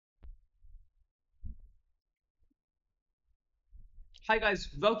Hi guys,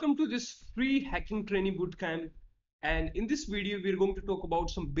 welcome to this free hacking training bootcamp. And in this video, we're going to talk about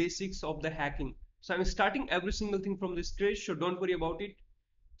some basics of the hacking. So I'm starting every single thing from the scratch, so don't worry about it.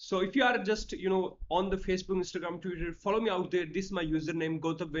 So if you are just on the Facebook, Instagram, Twitter, follow me out there. This is my username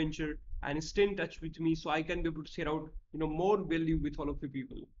Gautam Venture, and stay in touch with me so I can be able to share out more value with all of the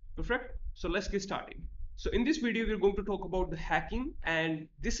people. Perfect. So let's get started. So in this video, we're going to talk about the hacking, and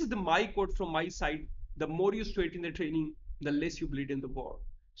this is the my quote from my side. The more you sweat in the training, the less you bleed in the war.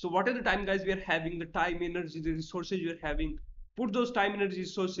 So what are the time, guys, we are having, the time, energy, the resources you are having, put those time, energy,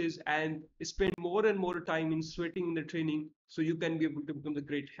 resources and spend more and more time in sweating in the training so you can be able to become the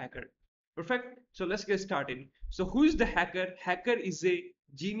great hacker. Perfect. So let's get started. So who is the hacker? Hacker is a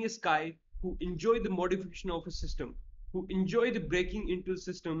genius guy who enjoy the modification of a system, who enjoy the breaking into the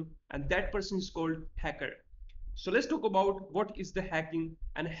system, and that person is called hacker. So let's talk about what is the hacking.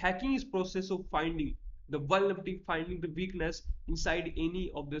 And hacking is process of finding the vulnerability, finding the weakness inside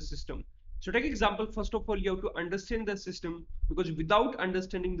any of the system. So take example, first of all, you have to understand the system, because without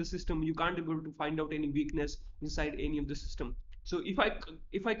understanding the system, you can't be able to find out any weakness inside any of the system. So if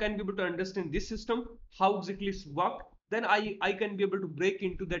I can be able to understand this system, how exactly it's work, then I can be able to break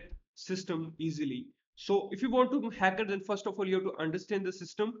into that system easily. So if you want to hacker, then first of all, you have to understand the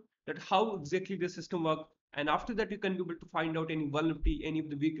system, that how exactly the system work, and after that you can be able to find out any vulnerability, any of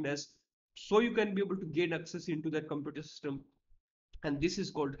the weakness, so you can be able to gain access into that computer system, and this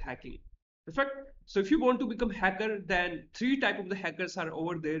is called hacking. Perfect. So if you want to become hacker, then three type of the hackers are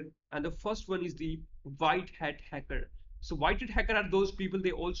over there, and the first one is the white hat hacker. So white hat hacker are those people,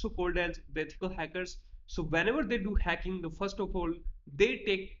 they also called as the ethical hackers. So whenever they do hacking, the first of all, they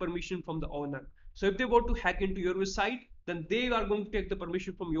take permission from the owner. So if they want to hack into your website, then they are going to take the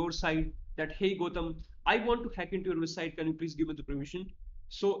permission from your side, that hey Gautam, I want to hack into your website, can you please give me the permission?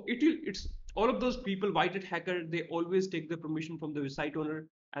 So it's all of those people, white hat hacker, they always take the permission from the website owner,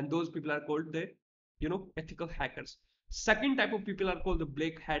 and those people are called the ethical hackers. Second type of people are called the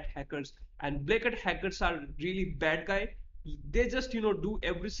black hat hackers, and black hat hackers are really bad guy. They just do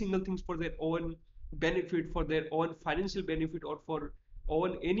every single things for their own benefit, for their own financial benefit, or for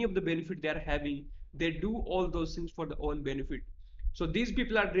own any of the benefit they are having. They do all those things for their own benefit. So these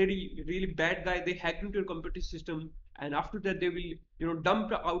people are really bad guy. They hack into your computer system, and after that they will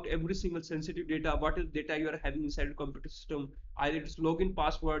dump out every single sensitive data, what is data you are having inside your computer system, either it's login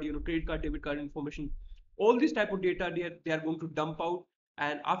password, credit card, debit card information, all this type of data they are going to dump out.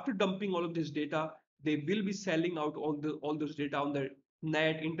 And after dumping all of this data, they will be selling out all those data on the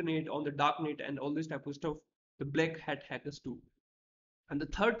net, internet, on the dark net, and all this type of stuff. The black hat hackers do. And the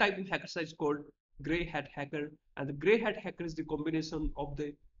third type of hacker is called gray hat hacker. And the gray hat hacker is the combination of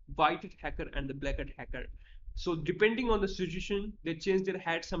the white hat hacker and the black hat hacker. So depending on the situation, they change their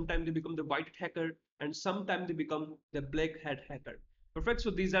hat. Sometimes they become the white hat hacker, and sometimes they become the black hat hacker. Perfect. So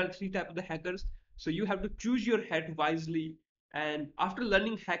these are three types of the hackers. So you have to choose your hat wisely. And after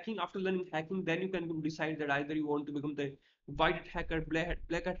learning hacking, then you can decide that either you want to become the white hat hacker,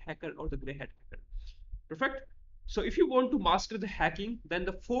 black hat hacker, or the gray hat hacker. Perfect. So if you want to master the hacking, then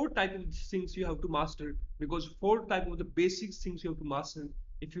the four type of things you have to master, because four type of the basic things you have to master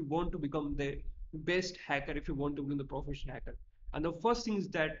if you want to become the best hacker, if you want to become the professional hacker. And the first thing is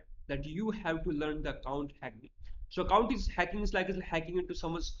that you have to learn the account hacking. So account is hacking is like hacking into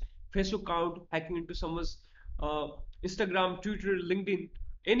someone's Facebook account, hacking into someone's uh, Instagram, Twitter, LinkedIn,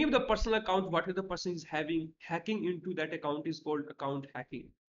 any of the personal account, whatever the person is having, hacking into that account is called account hacking.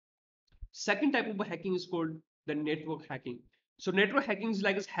 Second type of hacking is called the network hacking. So network hacking is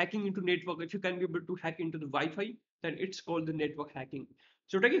like as hacking into network. If you can be able to hack into the Wi-Fi, then it's called the network hacking.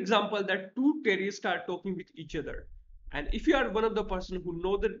 So take example that two terrorists are talking with each other. And if you are one of the person who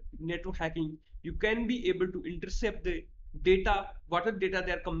know the network hacking, you can be able to intercept the data, whatever data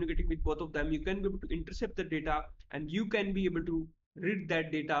they are communicating with both of them. You can be able to intercept the data, and you can be able to read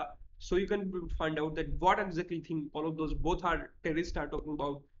that data. So you can find out that what exactly thing all of those both are terrorists are talking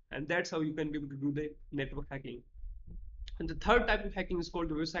about, and that's how you can be able to do the network hacking. And the third type of hacking is called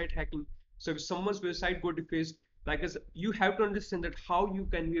the website hacking. So if someone's website got defaced, like as you have to understand that how you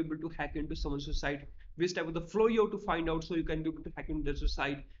can be able to hack into someone's website, which type of the flow you have to find out so you can be able to hack into their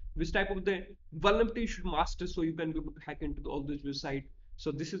website, which type of the vulnerability you should master so you can be able to hack into all those website.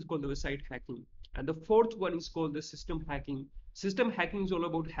 So this is called the website hacking. And the fourth one is called the system hacking. System hacking is all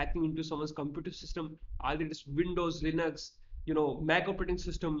about hacking into someone's computer system, either it's Windows, Linux, Mac operating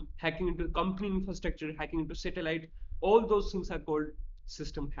system, hacking into company infrastructure, hacking into satellite. All those things are called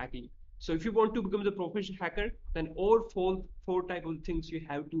system hacking. So if you want to become the professional hacker, then all four type of things you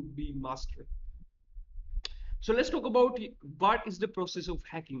have to be master. So let's talk about what is the process of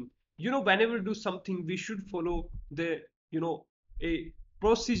hacking. Whenever we do something, we should follow the a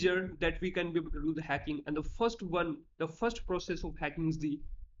procedure that we can be able to do the hacking. And the first process of hacking is the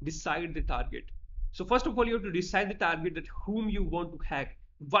decide the target. So first of all, you have to decide the target, that whom you want to hack,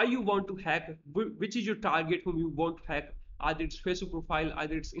 why you want to hack, which is your target whom you want to hack. Either it's Facebook profile,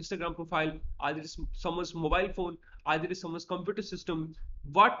 either it's Instagram profile, either it's someone's mobile phone, either it's someone's computer system,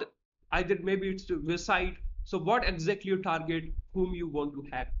 what, either maybe it's the website. So what exactly your target whom you want to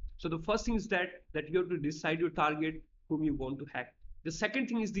hack. So the first thing is that you have to decide your target whom you want to hack. The second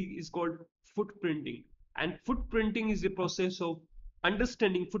thing is called footprinting. And footprinting is the process of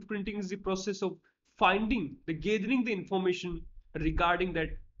understanding. Footprinting is the process of finding, the gathering the information regarding that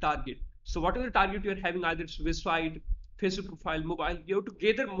target. So whatever target you're having, either it's website, Facebook profile, mobile, you have to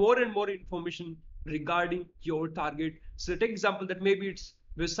gather more and more information regarding your target. So take example that maybe it's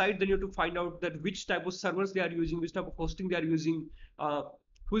website, then you have to find out that which type of servers they are using, which type of hosting they are using,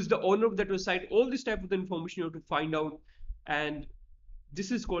 who is the owner of that website. All this type of information you have to find out, and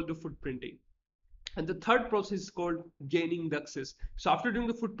this is called the footprinting. And the third process is called gaining the access. So after doing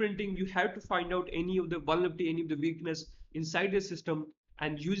the footprinting, you have to find out any of the vulnerability, any of the weakness inside the system.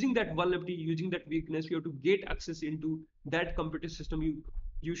 And using that vulnerability, using that weakness, you have to get access into that computer system.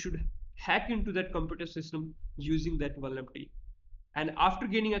 You should hack into that computer system using that vulnerability. And after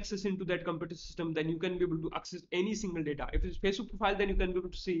gaining access into that computer system, then you can be able to access any single data. If it's Facebook profile, then you can be able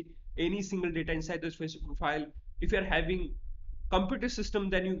to see any single data inside this Facebook profile. If you're having computer system,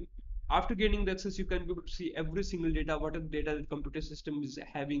 then you, after gaining the access, you can be able to see every single data, what are the data the computer system is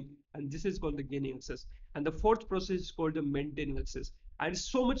having. And this is called the gaining access. And the fourth process is called the maintaining access. And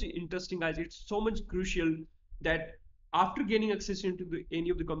it's so much interesting, guys. It's so much crucial that after gaining access into any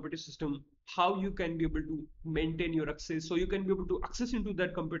of the computer system, how you can be able to maintain your access. So you can be able to access into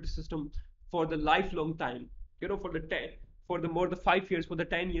that computer system for the lifelong time, for the 10, for the more the 5 years, for the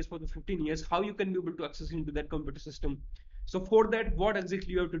 10 years, for the 15 years, how you can be able to access into that computer system. So for that, what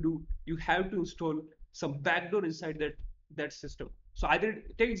exactly you have to do? You have to install some backdoor inside that system. So either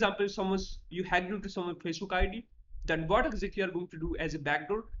take example, you hacked into someone's Facebook ID, then what exactly you are going to do as a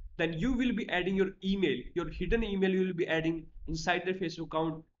backdoor? Then you will be adding your email, your hidden email you will be adding inside the Facebook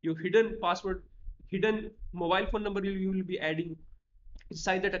account, your hidden password, hidden mobile phone number you will be adding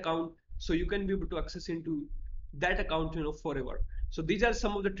inside that account, so you can be able to access into that account forever. So these are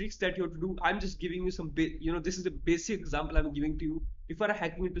some of the tricks that you have to do. I'm just giving you some this is a basic example I'm giving to you. If you are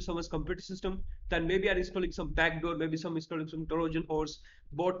hacking into someone's computer system, then maybe are installing some backdoor, maybe some installing some Trojan horse,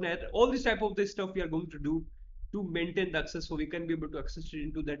 botnet, all this type of this stuff we are going to do to maintain the access, so we can be able to access it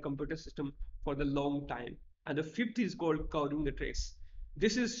into that computer system for the long time. And the fifth is called covering the trace.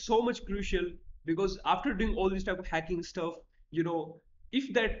 This is so much crucial, because after doing all this type of hacking stuff,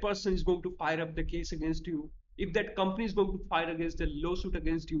 if that person is going to fire up the case against you, if that company is going to file against a lawsuit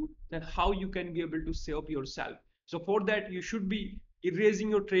against you, then how you can be able to save up yourself. So for that, you should be erasing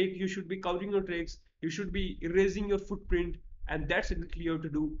your trace, you should be covering your tracks, you should be erasing your footprint, and that's exactly you have to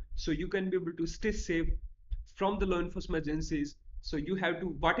do, so you can be able to stay safe from the law enforcement agencies. So you have to,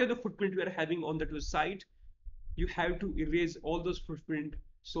 whatever the footprint you are having on that site, you have to erase all those footprint.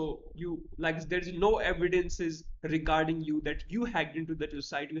 So there's no evidences regarding you that you hacked into that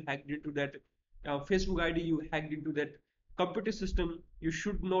site, you hacked into that Facebook ID, you hacked into that computer system. You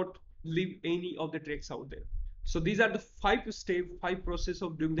should not leave any of the tracks out there. So these are the 5 process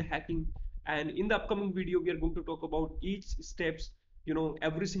of doing the hacking. And in the upcoming video, we are going to talk about each steps,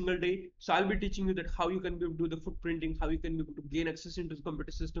 every single day. So I'll be teaching you that how you can be able to do the footprinting, how you can be able to gain access into the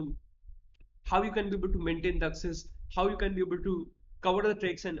computer system, how you can be able to maintain the access, how you can be able to cover the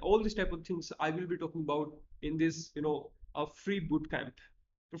tracks, and all these type of things I will be talking about in this, a free bootcamp.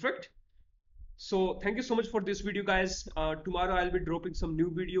 Perfect. So thank you so much for this video, guys. Tomorrow I'll be dropping some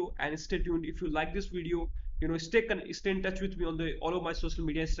new video, and stay tuned. If you like this video, stay in touch with me on all of my social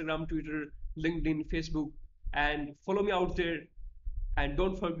media, Instagram, Twitter, LinkedIn, Facebook, and follow me out there. And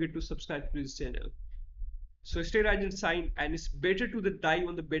don't forget to subscribe to this channel. So stay Rajan sign, and it's better to die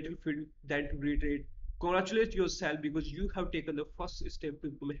on the battlefield than to retreat. Congratulate yourself, because you have taken the first step to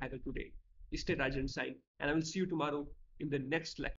become a hacker today. Stay Rajan sign, and I will see you tomorrow in the next lecture.